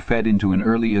astrolabe fed into an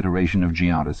early iteration of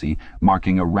geodesy,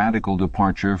 marking a radical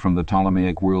departure from the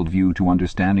Ptolemaic worldview to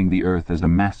understanding the Earth as a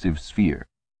massive sphere.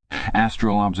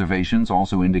 Astral observations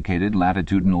also indicated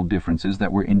latitudinal differences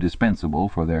that were indispensable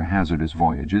for their hazardous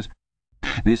voyages.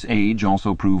 This age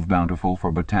also proved bountiful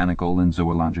for botanical and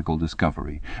zoological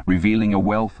discovery, revealing a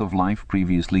wealth of life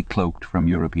previously cloaked from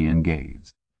European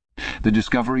gaze. The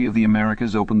discovery of the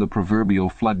Americas opened the proverbial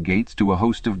floodgates to a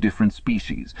host of different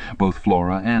species, both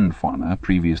flora and fauna,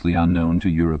 previously unknown to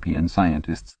European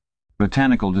scientists.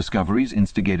 Botanical discoveries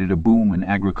instigated a boom in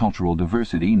agricultural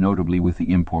diversity, notably with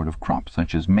the import of crops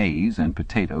such as maize and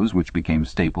potatoes, which became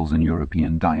staples in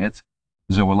European diets.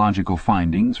 Zoological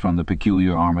findings, from the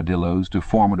peculiar armadillos to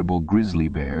formidable grizzly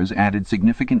bears, added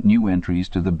significant new entries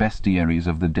to the bestiaries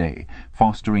of the day,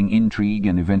 fostering intrigue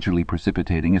and eventually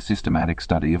precipitating a systematic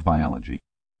study of biology.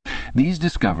 These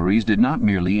discoveries did not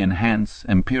merely enhance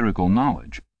empirical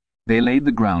knowledge. They laid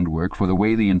the groundwork for the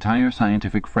way the entire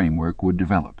scientific framework would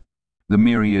develop. The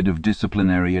myriad of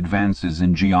disciplinary advances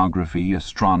in geography,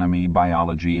 astronomy,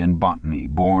 biology, and botany,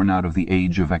 born out of the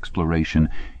Age of Exploration,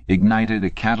 ignited a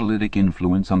catalytic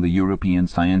influence on the European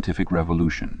scientific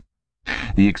revolution.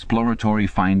 The exploratory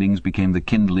findings became the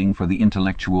kindling for the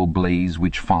intellectual blaze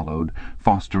which followed,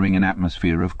 fostering an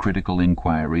atmosphere of critical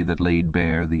inquiry that laid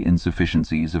bare the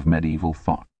insufficiencies of medieval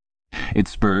thought. It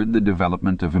spurred the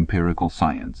development of empirical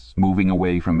science, moving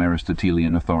away from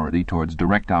Aristotelian authority towards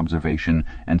direct observation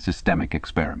and systemic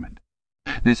experiment.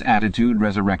 This attitude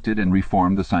resurrected and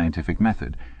reformed the scientific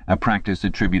method, a practice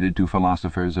attributed to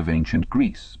philosophers of ancient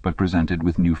Greece, but presented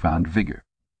with newfound vigor.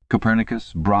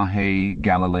 Copernicus, Brahe,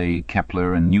 Galilei,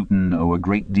 Kepler, and Newton owe a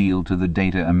great deal to the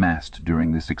data amassed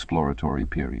during this exploratory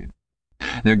period.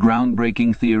 Their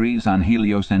groundbreaking theories on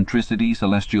heliocentricity,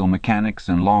 celestial mechanics,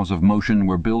 and laws of motion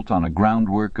were built on a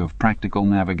groundwork of practical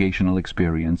navigational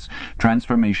experience,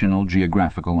 transformational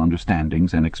geographical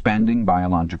understandings, and expanding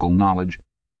biological knowledge.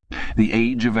 The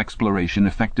Age of Exploration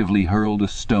effectively hurled a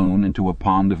stone into a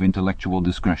pond of intellectual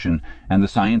discretion, and the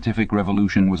scientific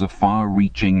revolution was a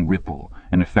far-reaching ripple,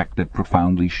 an effect that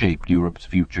profoundly shaped Europe's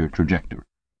future trajectory.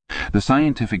 The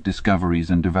scientific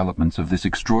discoveries and developments of this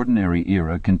extraordinary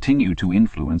era continue to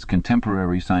influence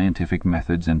contemporary scientific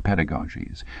methods and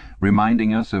pedagogies,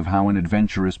 reminding us of how an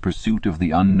adventurous pursuit of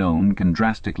the unknown can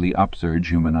drastically upsurge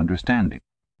human understanding.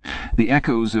 The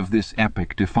echoes of this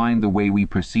epoch define the way we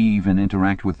perceive and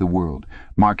interact with the world,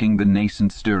 marking the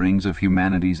nascent stirrings of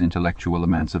humanity's intellectual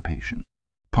emancipation.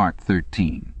 Part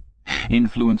 13.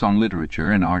 Influence on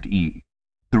Literature and Art.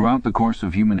 Throughout the course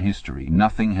of human history,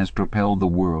 nothing has propelled the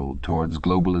world towards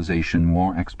globalization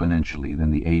more exponentially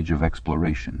than the Age of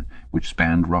Exploration, which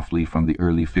spanned roughly from the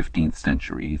early 15th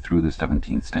century through the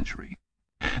 17th century.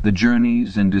 The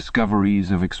journeys and discoveries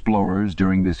of explorers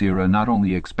during this era not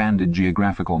only expanded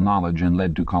geographical knowledge and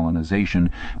led to colonization,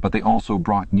 but they also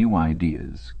brought new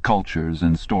ideas, cultures,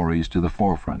 and stories to the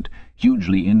forefront,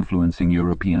 hugely influencing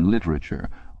European literature,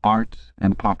 art,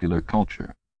 and popular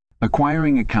culture.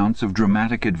 acquiring accounts of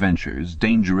dramatic adventures,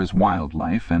 dangerous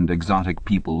wildlife, and exotic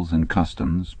peoples and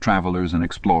customs. Travelers and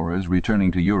explorers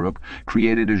returning to Europe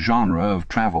created a genre of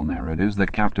travel narratives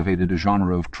that captivated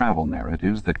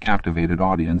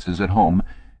audiences at home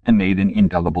and made an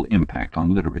indelible impact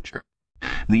on literature.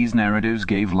 These narratives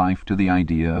gave life to the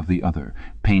idea of the other,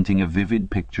 painting a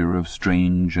vivid picture of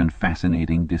strange and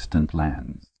fascinating distant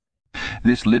lands.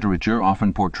 This literature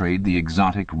often portrayed the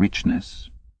exotic richness,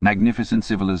 magnificent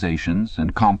civilizations,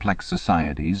 and complex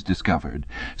societies discovered,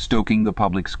 stoking the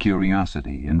public's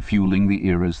curiosity and fueling the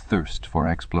era's thirst for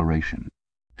exploration.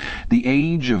 The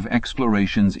age of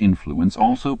exploration's influence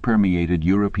also permeated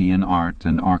European art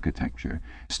and architecture,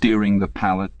 steering the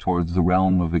palette towards the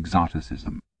realm of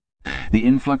exoticism. The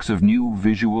influx of new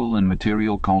visual and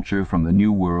material culture from the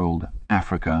New World,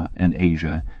 Africa, and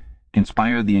Asia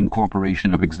inspired the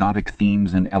incorporation of exotic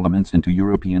themes and elements into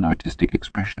European artistic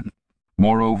expression.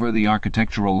 Moreover, the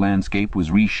architectural landscape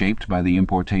was reshaped by the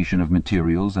importation of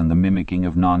materials and the mimicking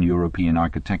of non-European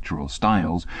architectural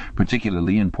styles,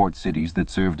 particularly in port cities that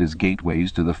served as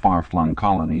gateways to the far-flung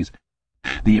colonies.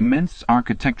 The immense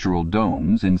architectural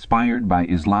domes, inspired by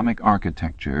Islamic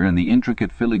architecture, and the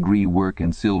intricate filigree work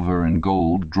in silver and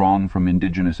gold drawn from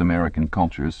indigenous American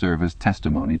cultures serve as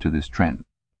testimony to this trend.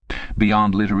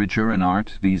 Beyond literature and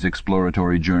art, these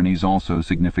exploratory journeys also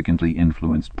significantly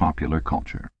influenced popular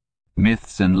culture.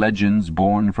 Myths and legends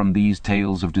born from these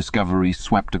tales of discovery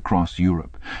swept across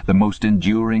Europe, the most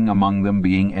enduring among them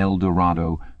being El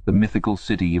Dorado, the mythical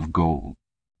city of gold.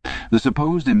 The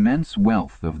supposed immense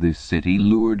wealth of this city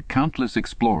lured countless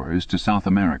explorers to South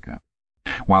America.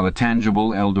 While a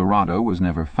tangible El Dorado was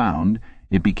never found,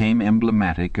 it became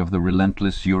emblematic of the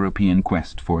relentless European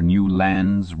quest for new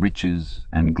lands, riches,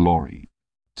 and glory.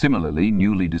 Similarly,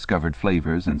 newly discovered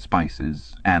flavors and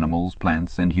spices, animals,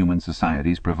 plants, and human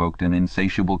societies provoked an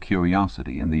insatiable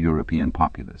curiosity in the European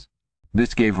populace.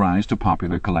 This gave rise to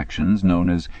popular collections known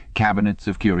as cabinets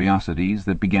of curiosities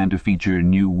that began to feature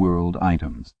New World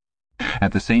items.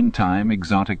 At the same time,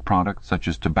 exotic products such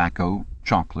as tobacco,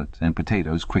 chocolate, and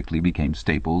potatoes quickly became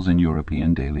staples in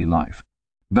European daily life.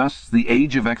 Thus, the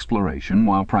Age of Exploration,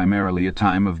 while primarily a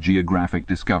time of geographic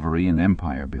discovery and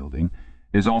empire building,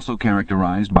 is also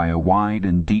characterized by a wide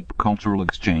and deep cultural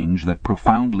exchange that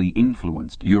profoundly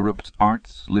influenced Europe's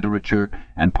arts, literature,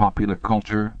 and popular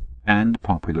culture.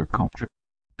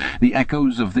 The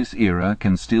echoes of this era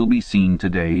can still be seen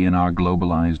today in our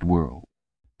globalized world.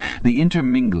 The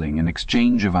intermingling and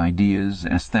exchange of ideas,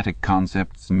 aesthetic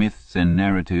concepts, myths, and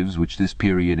narratives which this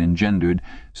period engendered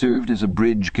served as a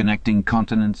bridge connecting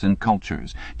continents and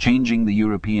cultures, changing the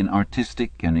European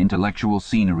artistic and intellectual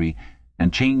scenery,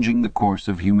 and changing the course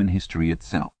of human history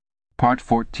itself. Part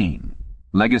 14.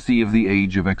 Legacy of the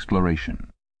Age of Exploration.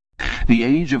 The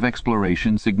Age of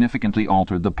Exploration significantly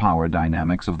altered the power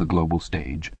dynamics of the global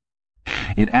stage.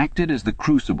 It acted as the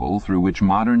crucible through which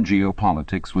modern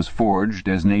geopolitics was forged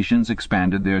as nations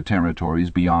expanded their territories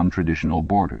beyond traditional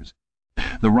borders.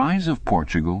 The rise of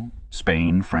Portugal,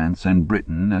 Spain, France, and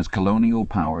Britain as colonial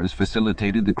powers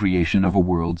facilitated the creation of a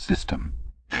world system,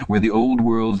 where the old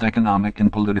world's economic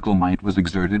and political might was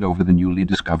exerted over the newly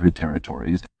discovered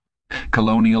territories.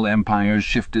 Colonial empires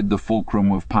shifted the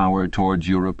fulcrum of power towards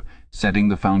Europe, setting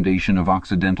the foundation of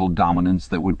Occidental dominance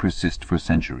that would persist for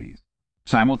centuries.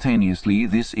 Simultaneously,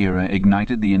 this era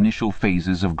ignited the initial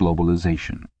phases of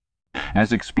globalization.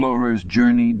 As explorers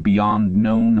journeyed beyond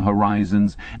known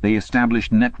horizons, they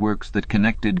established networks that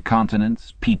connected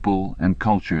continents, people, and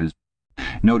cultures.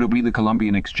 Notably, the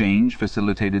Columbian Exchange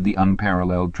facilitated the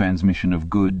unparalleled transmission of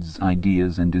goods,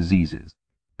 ideas, and diseases.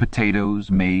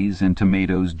 Potatoes, maize, and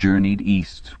tomatoes journeyed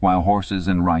east, while horses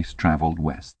and rice traveled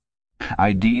west.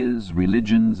 Ideas,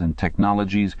 religions, and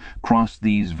technologies crossed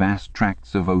these vast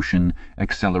tracts of ocean,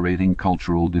 accelerating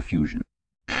cultural diffusion.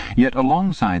 Yet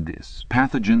alongside this,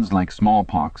 pathogens like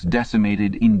smallpox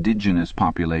decimated indigenous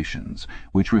populations,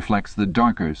 which reflects the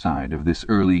darker side of this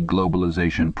early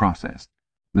globalization process.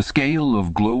 The scale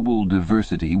of global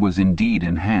diversity was indeed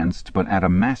enhanced, but at a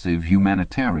massive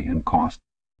humanitarian cost.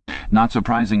 Not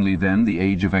surprisingly, then, the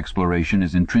Age of Exploration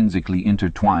is intrinsically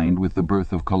intertwined with the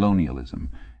birth of colonialism,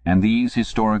 and these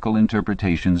historical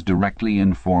interpretations directly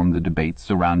inform the debates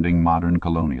surrounding modern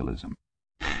colonialism.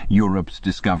 Europe's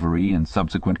discovery and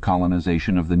subsequent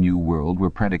colonization of the New World were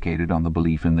predicated on the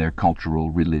belief in their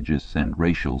cultural, religious, and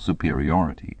racial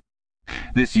superiority.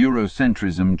 This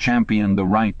Eurocentrism championed the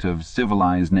right of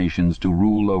civilized nations to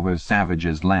rule over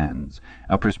savages' lands,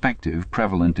 a perspective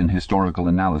prevalent in historical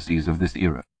analyses of this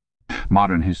era.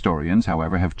 Modern historians,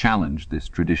 however, have challenged this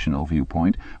traditional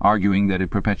viewpoint, arguing that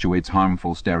it perpetuates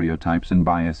harmful stereotypes and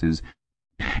biases.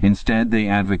 Instead, they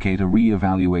advocate a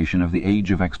re-evaluation of the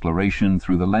age of exploration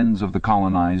through the lens of the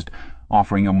colonized,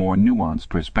 offering a more nuanced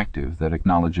perspective that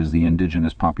acknowledges the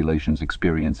indigenous population's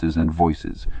experiences and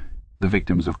voices, the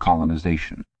victims of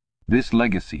colonization. This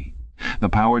legacy, the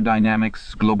power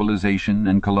dynamics, globalization,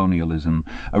 and colonialism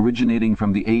originating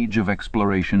from the age of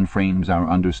exploration, frames our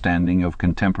understanding of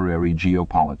contemporary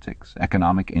geopolitics,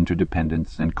 economic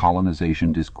interdependence, and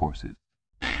colonization discourses.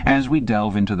 As we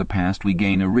delve into the past, we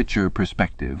gain a richer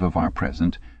perspective of our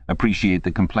present, appreciate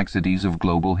the complexities of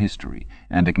global history,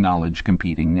 and acknowledge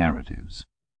competing narratives.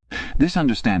 This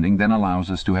understanding then allows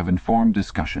us to have informed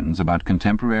discussions about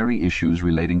contemporary issues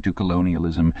relating to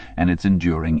colonialism and its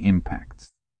enduring impacts.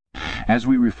 As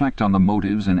we reflect on the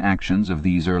motives and actions of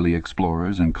these early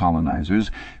explorers and colonizers,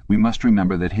 we must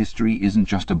remember that history isn't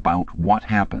just about what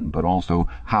happened, but also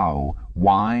how,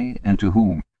 why, and to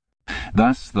whom.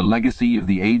 Thus, the legacy of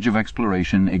the Age of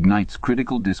Exploration ignites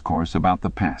critical discourse about the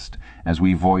past as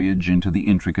we voyage into the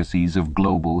intricacies of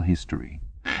global history.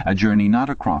 A journey not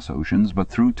across oceans, but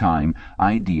through time,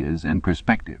 ideas, and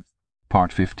perspectives.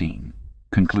 Part 15.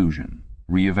 Conclusion.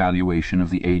 Re-evaluation of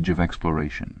the Age of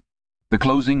Exploration. The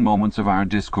closing moments of our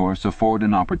discourse afford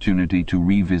an opportunity to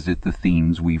revisit the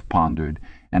themes we've pondered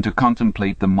and to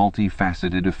contemplate the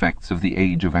multifaceted effects of the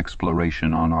Age of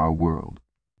Exploration on our world.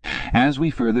 As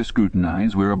we further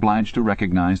scrutinize, we're obliged to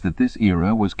recognize that this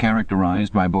era was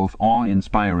characterized by both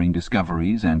awe-inspiring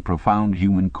discoveries and profound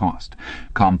human cost,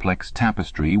 complex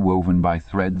tapestry woven by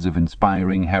threads of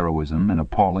inspiring heroism and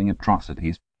appalling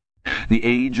atrocities. The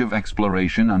Age of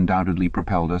Exploration undoubtedly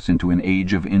propelled us into an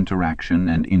age of interaction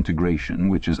and integration,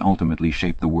 which has ultimately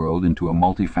shaped the world into a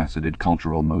multifaceted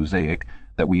cultural mosaic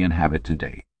that we inhabit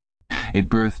today. It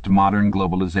birthed modern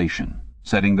globalization,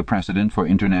 setting the precedent for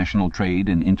international trade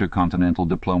and intercontinental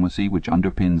diplomacy which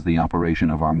underpins the operation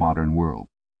of our modern world.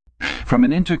 From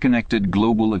an interconnected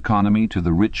global economy to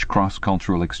the rich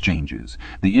cross-cultural exchanges,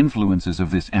 the influences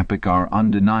of this epoch are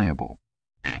undeniable.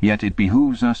 Yet it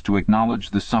behooves us to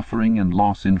acknowledge the suffering and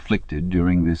loss inflicted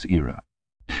during this era.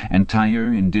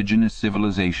 Entire indigenous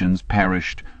civilizations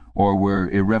perished or were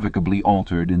irrevocably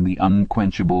altered in the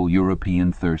unquenchable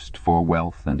European thirst for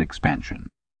wealth and expansion.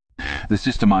 The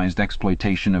systemized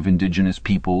exploitation of indigenous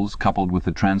peoples, coupled with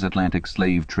the transatlantic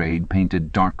slave trade,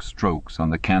 painted dark strokes on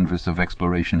the canvas of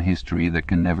exploration history that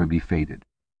can never be faded.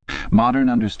 Modern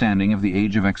understanding of the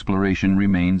Age of Exploration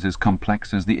remains as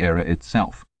complex as the era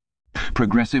itself.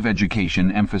 Progressive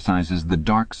education emphasizes the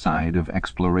dark side of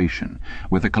exploration,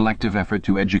 with a collective effort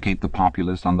to educate the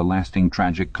populace on the lasting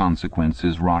tragic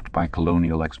consequences wrought by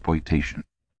colonial exploitation.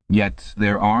 Yet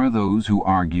there are those who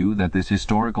argue that this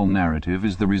historical narrative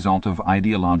is the result of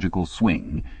ideological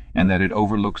swing, and that it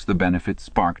overlooks the benefits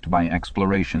sparked by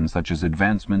exploration such as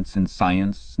advancements in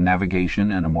science,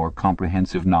 navigation, and a more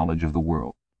comprehensive knowledge of the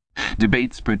world.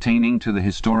 Debates pertaining to the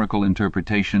historical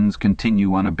interpretations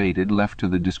continue unabated, left to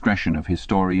the discretion of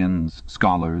historians,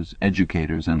 scholars,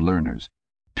 educators, and learners.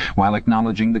 While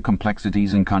acknowledging the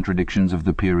complexities and contradictions of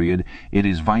the period, it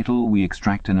is vital we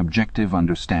extract an objective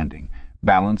understanding,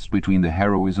 balanced between the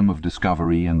heroism of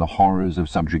discovery and the horrors of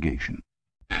subjugation.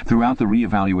 Throughout the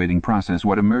re-evaluating process,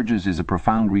 what emerges is a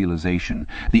profound realization: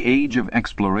 the Age of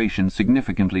Exploration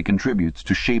significantly contributes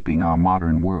to shaping our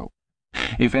modern world.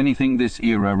 If anything, this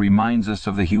era reminds us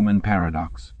of the human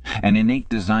paradox, an innate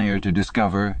desire to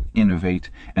discover, innovate,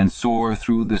 and soar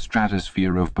through the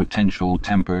stratosphere of potential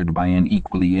tempered by an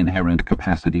equally inherent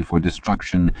capacity for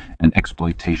destruction and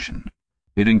exploitation.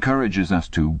 It encourages us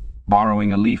to,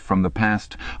 borrowing a leaf from the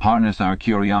past, harness our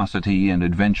curiosity and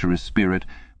adventurous spirit,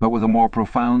 but with a more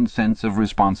profound sense of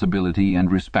responsibility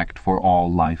and respect for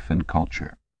all life and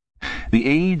culture. The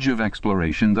Age of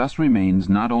Exploration thus remains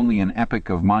not only an epic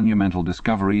of monumental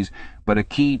discoveries, but a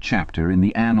key chapter in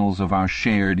the annals of our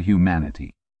shared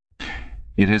humanity.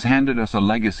 It has handed us a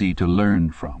legacy to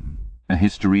learn from, a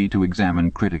history to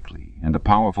examine critically, and a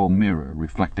powerful mirror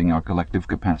reflecting our collective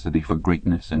capacity for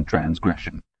greatness and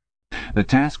transgression. The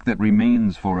task that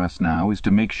remains for us now is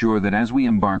to make sure that as we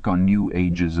embark on new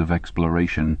ages of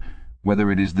exploration,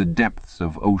 whether it is the depths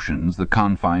of oceans, the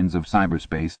confines of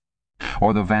cyberspace,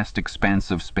 or the vast expanse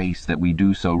of space, that we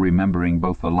do so remembering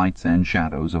both the lights and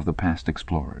shadows of the past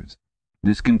explorers.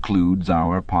 This concludes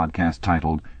our podcast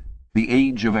titled The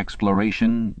Age of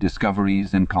Exploration,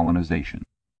 Discoveries and Colonization.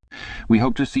 We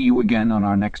hope to see you again on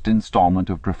our next installment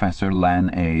of Professor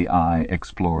Lan A. I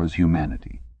Explores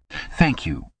Humanity. Thank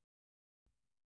you